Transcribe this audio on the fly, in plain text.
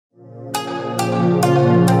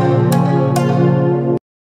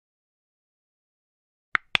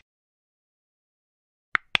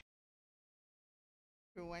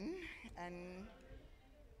everyone, and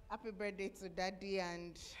happy birthday to Daddy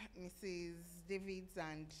and Mrs. Davids,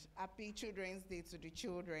 and happy Children's Day to the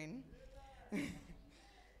children.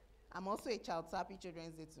 I'm also a child, so happy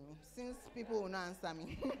Children's Day to me, since people will not answer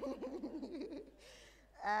me.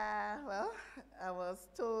 Well, I was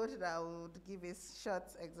told that I would give a short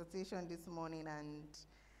exhortation this morning, and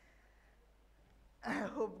I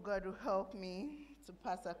hope God will help me to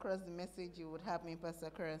pass across the message you would have me pass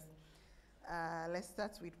across. Let's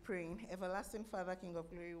start with praying. Everlasting Father, King of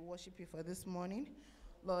Glory, we worship you for this morning.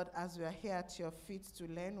 Lord, as we are here at your feet to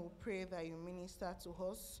learn, we pray that you minister to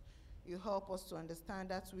us. You help us to understand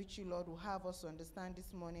that which you, Lord, will have us to understand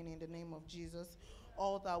this morning in the name of Jesus.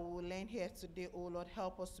 All that we will learn here today, oh Lord,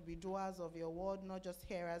 help us to be doers of your word, not just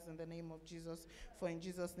hearers, in the name of Jesus. For in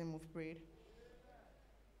Jesus' name we've prayed.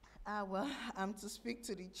 Well, I'm to speak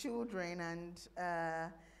to the children and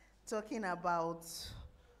talking about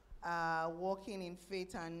walking in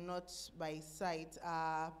faith and not by sight.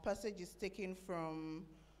 Passage is taken from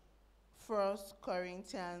 1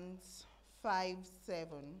 Corinthians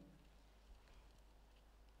 5:7.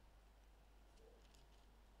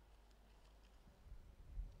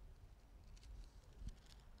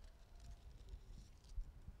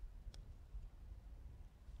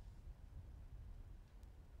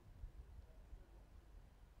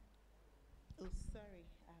 Oh, sorry,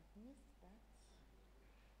 I've missed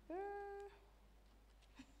that.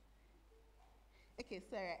 Okay,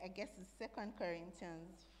 sorry, I guess it's 2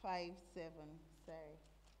 Corinthians 5:7. Sorry.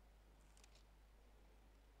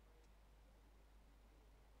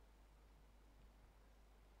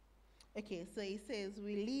 Okay, so it says,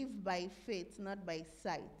 we live by faith, not by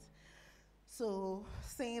sight. So,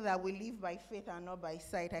 saying that we live by faith and not by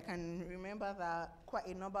sight, I can remember that quite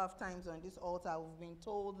a number of times on this altar we've been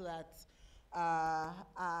told that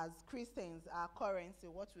as Christians, our currency,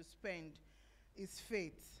 what we spend, is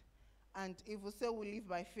faith. And if we say we live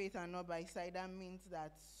by faith and not by sight, that means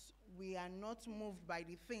that we are not moved by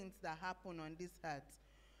the things that happen on this earth.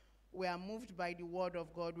 We are moved by the word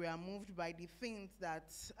of God. We are moved by the things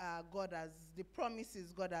that the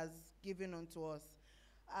promises God has given unto us.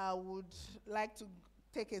 I would like to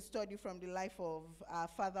take a study from the life of our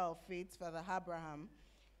father of faith, Father Abraham.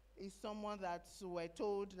 He's someone that we're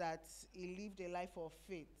told that he lived a life of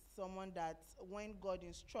faith. Someone that when God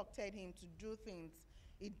instructed him to do things,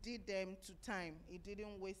 he did them to time. He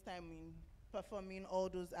didn't waste time in performing all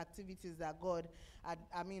those activities that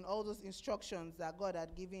all those instructions that God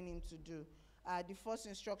had given him to do. The first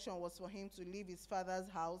instruction was for him to leave his father's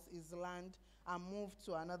house, his land, and move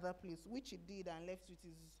to another place, which he did and left with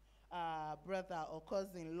his brother or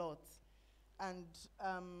cousin Lot. And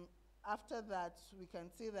after that, we can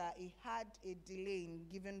see that he had a delay in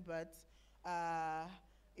giving birth.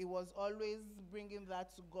 He was always bringing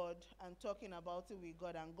that to God and talking about it with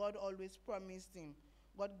God, and God always promised him.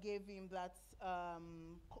 God gave him that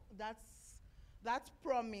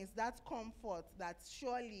promise, that comfort, that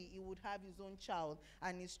surely he would have his own child,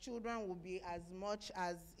 and his children would be as much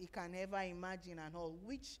as he can ever imagine and all,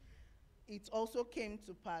 which it also came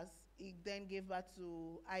to pass. He then gave birth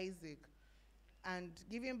to Isaac. And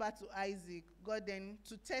giving birth to Isaac, God then,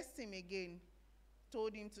 to test him again,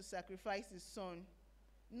 told him to sacrifice his son,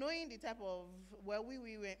 knowing the type of, we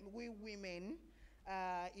women,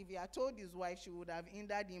 if he had told his wife, she would have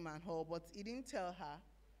hindered him and all, but he didn't tell her.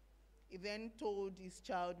 He then told his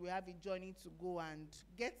child, we have a journey to go, and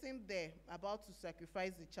getting there, about to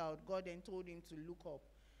sacrifice the child, God then told him to look up.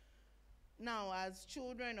 Now, as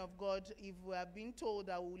children of God, if we are being told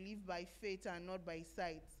that we live by faith and not by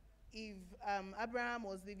sight, if Abraham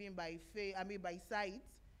was living by sight,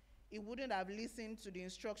 he wouldn't have listened to the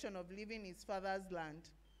instruction of leaving his father's land.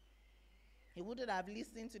 He wouldn't have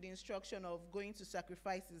listened to the instruction of going to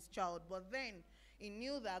sacrifice his child. But then he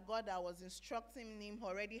knew that God that was instructing him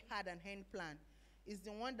already had an end plan. He's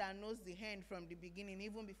the one that knows the end from the beginning,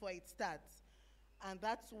 even before it starts. And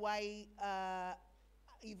that's why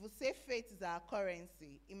if we say faith is our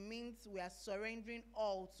currency, it means we are surrendering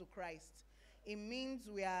all to Christ. It means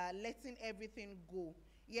we are letting everything go.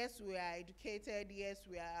 Yes, we are educated. Yes,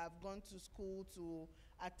 we have gone to school to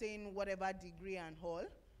attain whatever degree and all.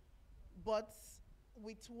 But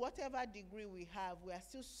with whatever degree we have, we are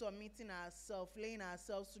still submitting ourselves, laying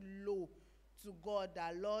ourselves low to God,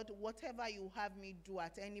 that Lord, whatever you have me do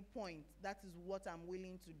at any point, that is what I'm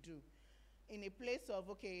willing to do. In a place of,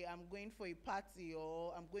 okay, I'm going for a party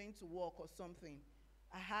or I'm going to work or something,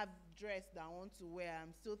 I have dress that I want to wear,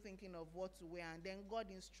 I'm still thinking of what to wear, and then God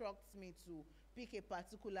instructs me to pick a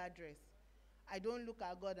particular dress. I don't look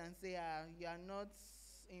at God and say, you are not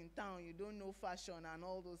in town, you don't know fashion and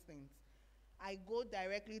all those things. I go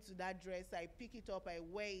directly to that dress, I pick it up, I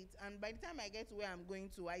wear it, and by the time I get to where I'm going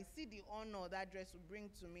to, I see the honor that dress will bring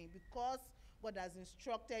to me because God has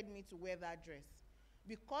instructed me to wear that dress.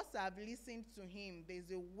 Because I've listened to him,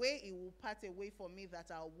 there's a way he will part a way for me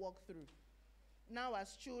that I'll walk through. Now,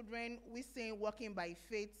 as children, we say walking by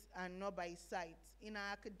faith and not by sight. In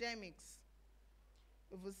our academics,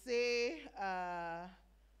 if we say I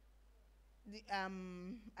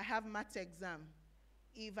have math exam,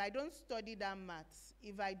 if I don't study that math,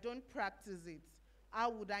 if I don't practice it, how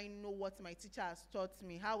would I know what my teacher has taught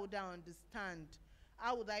me? How would I understand?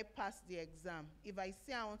 How would I pass the exam? If I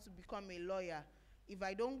say I want to become a lawyer, if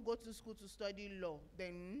I don't go to school to study law,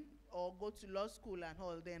 then, or go to law school and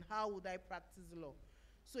all, then how would I practice law?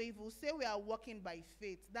 So if we say we are walking by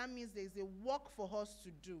faith, that means there's a work for us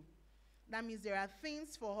to do. That means there are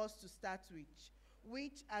things for us to start with,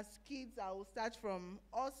 which as kids, I will start from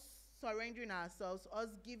us surrendering ourselves, us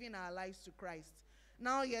giving our lives to Christ.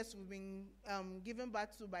 Now, yes, we've been given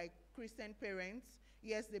birth to by Christian parents.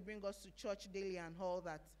 Yes, they bring us to church daily and all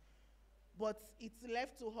that. But it's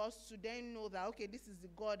left to us to then know that, okay, this is the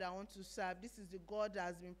God I want to serve. This is the God that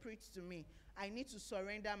has been preached to me. I need to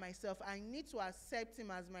surrender myself. I need to accept him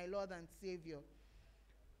as my Lord and Savior.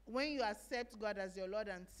 When you accept God as your Lord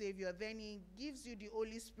and Savior, then he gives you the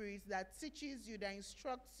Holy Spirit that teaches you, that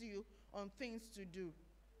instructs you on things to do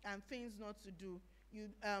and things not to do. You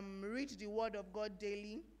read the word of God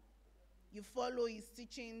daily. You follow his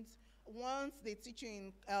teachings. Once they teach you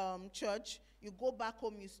in church, you go back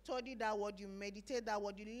home, you study that word, you meditate that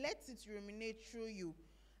word, you let it ruminate through you.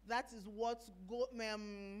 That is what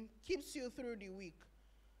keeps you through the week.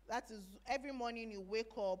 That is, every morning you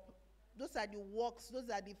wake up, those are the works, those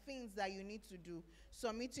are the things that you need to do.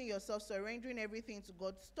 Submitting yourself, surrendering everything to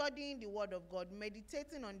God, studying the word of God,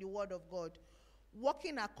 meditating on the word of God,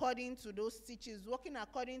 walking according to those teachings, walking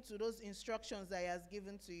according to those instructions that he has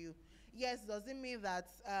given to you. Yes, doesn't mean that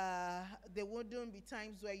there wouldn't be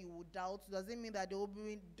times where you would doubt. Doesn't mean that there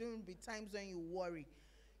wouldn't be times when you worry.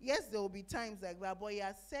 Yes, there will be times like that, but he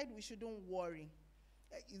has said we shouldn't worry.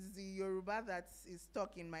 It's the Yoruba that is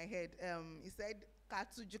stuck in my head. He said, I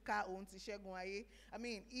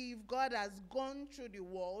mean, if God has gone through the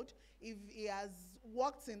world, if he has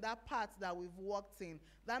walked in that path that we've walked in,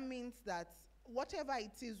 that means that whatever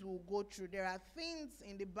it is we'll go through, there are things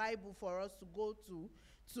in the Bible for us to go to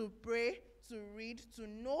pray, to read, to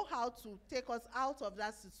know how to take us out of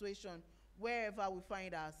that situation wherever we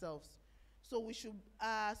find ourselves. So we should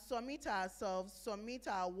submit ourselves, submit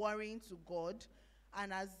our worrying to God,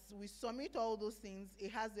 and as we submit all those things,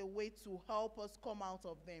 it has a way to help us come out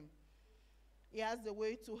of them. It has a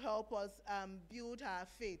way to help us build our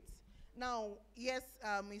faith. Now, yes,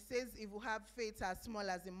 it says if we have faith as small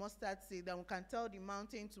as a mustard seed, then we can tell the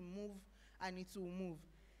mountain to move and it will move.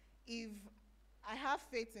 If I have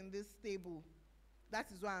faith in this table, that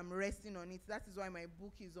is why I'm resting on it. That is why my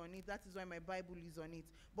book is on it. That is why my Bible is on it.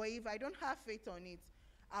 But if I don't have faith on it,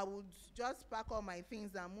 I would just pack all my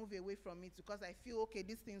things and move away from it because I feel, okay,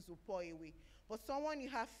 these things will pour away. But someone you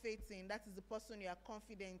have faith in, that is the person you are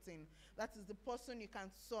confident in. That is the person you can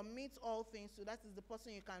submit all things to. That is the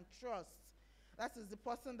person you can trust. That is the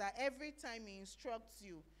person that every time he instructs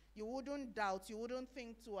you, you wouldn't doubt, you wouldn't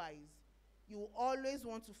think twice. You always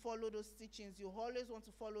want to follow those teachings. You always want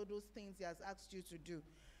to follow those things he has asked you to do.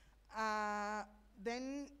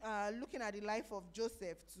 Then looking at the life of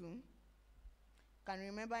Joseph too, can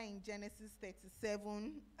remember in Genesis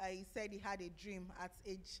 37, he said he had a dream at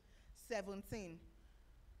age 17.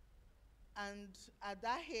 And at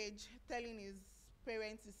that age, telling his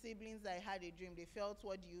parents, his siblings that he had a dream, they felt,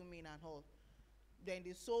 what do you mean and all? Then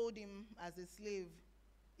they sold him as a slave.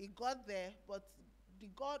 He got there, but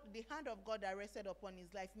the hand of God that rested upon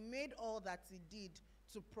his life made all that he did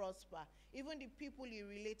to prosper. Even the people he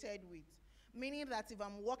related with. Meaning that if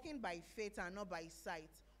I'm walking by faith and not by sight,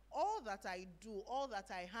 all that I do, all that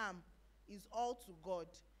I am, is all to God.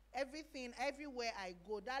 Everything, everywhere I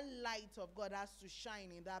go, that light of God has to shine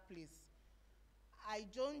in that place. I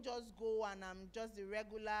don't just go and I'm just the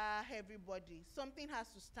regular everybody. Something has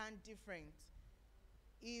to stand different.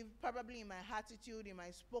 If probably in my attitude, in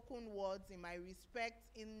my spoken words, in my respect,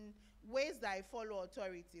 in ways that I follow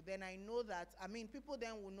authority, then I know that, people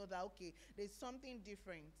then will know that, okay, there's something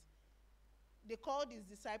different. They called his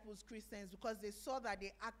disciples Christians because they saw that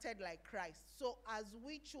they acted like Christ. So as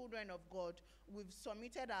we children of God, we've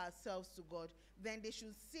submitted ourselves to God, then they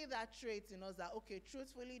should see that trait in us that, okay,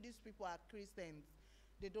 truthfully, these people are Christians.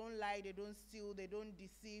 They don't lie, they don't steal, they don't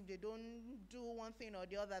deceive, they don't do one thing or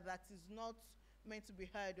the other that is not meant to be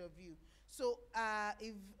heard of you. So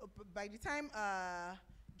if by the time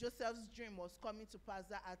Joseph's dream was coming to pass,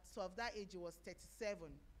 that at of that age he was 37.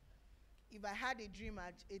 If I had a dream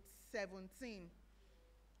at age 17,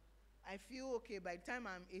 I feel okay, by the time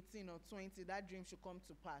I'm 18 or 20, that dream should come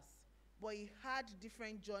to pass. But he had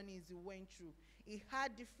different journeys he went through. He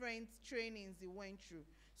had different trainings he went through.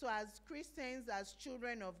 So as Christians, as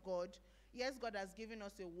children of God, yes, God has given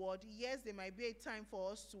us a word. Yes, there might be a time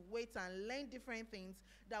for us to wait and learn different things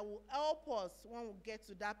that will help us when we get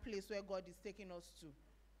to that place where God is taking us to.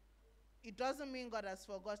 It doesn't mean God has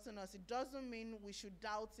forgotten us. It doesn't mean we should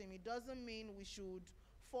doubt him. It doesn't mean we should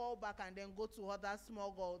fall back and then go to other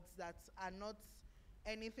small gods that are not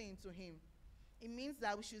anything to him. It means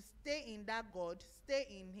that we should stay in that God, stay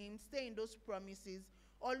in him, stay in those promises,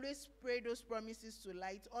 always pray those promises to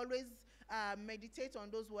light, always meditate on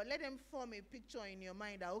those words. Let them form a picture in your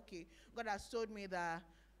mind that, okay, God has told me that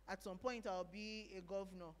at some point I'll be a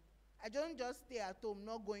governor. I don't just stay at home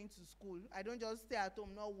not going to school. I don't just stay at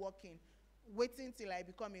home not working, waiting till I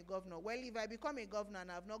become a governor. Well, if I become a governor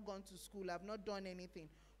and I've not gone to school, I've not done anything,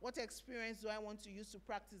 what experience do I want to use to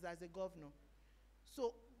practice as a governor?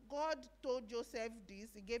 So God told Joseph this.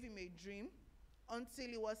 He gave him a dream until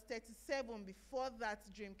he was 37 before that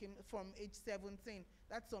dream came, from age 17.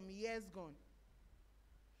 That's some years gone.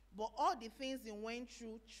 But all the things he went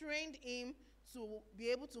through trained him to be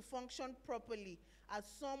able to function properly as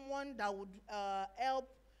someone that would help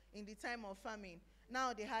in the time of famine.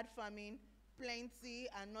 Now they had famine, plenty,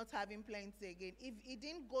 and not having plenty again. If he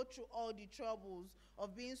didn't go through all the troubles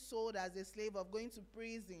of being sold as a slave, of going to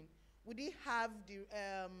prison, would he have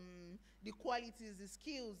the qualities, the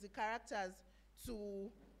skills, the characters to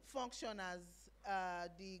function as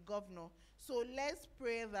the governor? So let's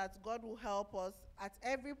pray that God will help us at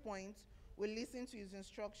every point. We listen to his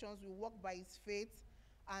instructions, we walk by his faith,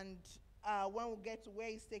 and when we get to where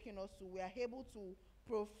he's taking us to, we are able to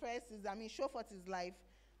profess show forth his life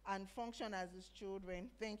and function as his children.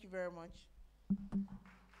 Thank you very much.